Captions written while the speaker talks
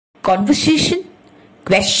Conversation.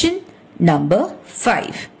 Question number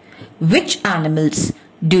 5. Which animals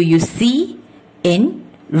do you see in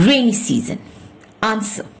rainy season?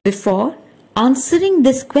 Answer. Before answering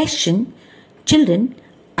this question, children,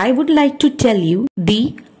 I would like to tell you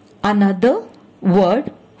the another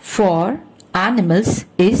word for animals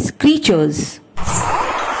is creatures. Of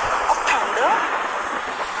thunder?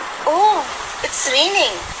 Oh, it's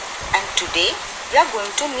raining, and today we are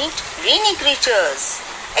going to meet rainy creatures.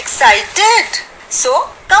 Excited? So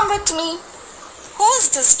come with me. Who's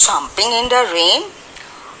this jumping in the rain?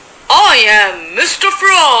 I am Mr.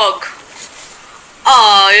 Frog.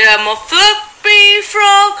 I am a flippy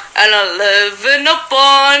frog and I live in a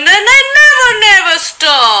pond and I never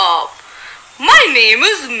stop. My name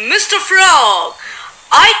is Mr. Frog.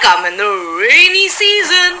 I come in the rainy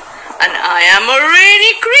season and I am a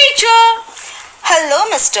rainy creature. Hello,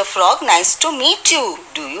 Mr. Frog. Nice to meet you.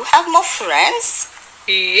 Do you have more friends?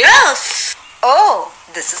 Yes. Oh,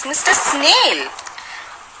 this is Mr. Snail.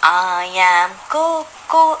 I am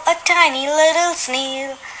Coco, a tiny little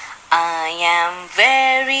snail. I am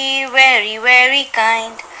very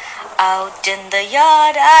kind. Out in the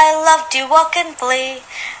yard I love to walk and play.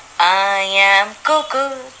 I am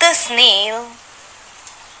Coco the snail.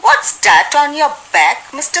 What's that on your back,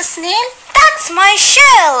 Mr. Snail? That's my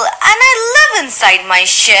shell, and I live inside my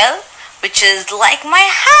shell, which is like my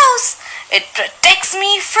house. It protects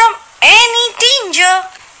me from any danger.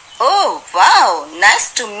 Oh, wow.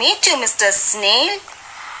 Nice to meet you, Mr. Snail.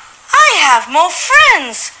 I have more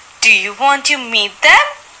friends. Do you want to meet them?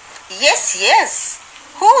 Yes.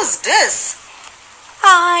 Who's this?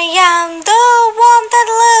 I am the worm that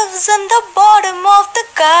lives in the bottom of the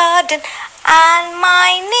garden, and my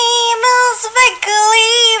name is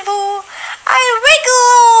Wiggly-Woo. I wiggle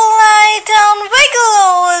all night and wiggle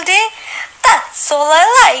all day. That's all I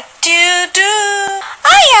like to do.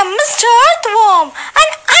 I am Mr. Earthworm,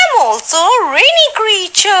 and I'm also a rainy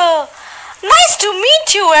creature. Nice to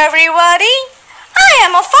meet you, everybody. I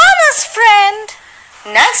am a farmer's friend.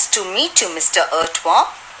 Nice to meet you, Mr. Earthworm.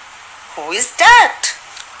 Who is that?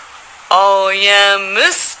 I am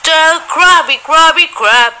Mr. Krabby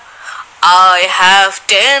Crab. I have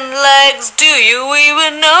 10 legs, do you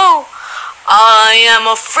even know? I am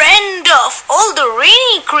a friend of all the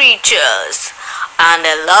rainy creatures, and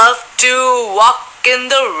I love to walk in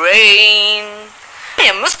the rain.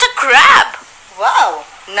 I am Mr. Crab. Wow,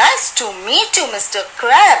 nice to meet you, Mr.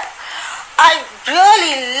 Crab. I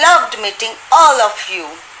really loved meeting all of you.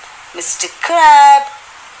 Mr. Crab,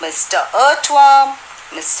 Mr. Earthworm,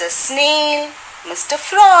 Mr. Snail, Mr.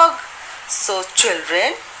 Frog. So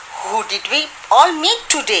children, who did we all meet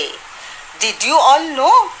today? Did you all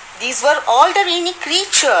know? These were all the rainy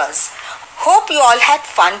creatures. Hope you all had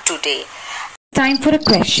fun today. Time for a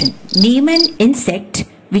question. Name an insect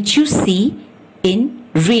which you see in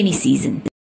rainy season.